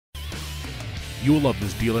You will love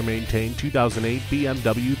this dealer-maintained 2008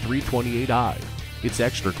 BMW 328i. It's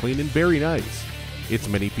extra clean and very nice. Its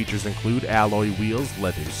many features include alloy wheels,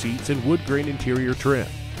 leather seats, and wood grain interior trim.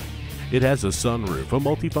 It has a sunroof, a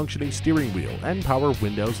multifunctioning steering wheel, and power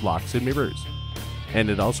windows, locks, and mirrors. And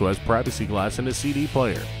it also has privacy glass and a CD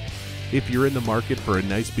player. If you're in the market for a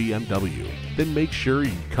nice BMW, then make sure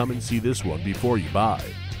you come and see this one before you buy.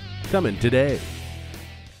 Come in today.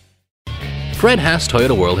 Fred Haas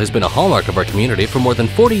Toyota World has been a hallmark of our community for more than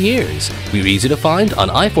 40 years. We're easy to find on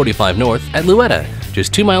I-45 North at Louetta,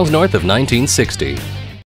 just 2 miles north of 1960.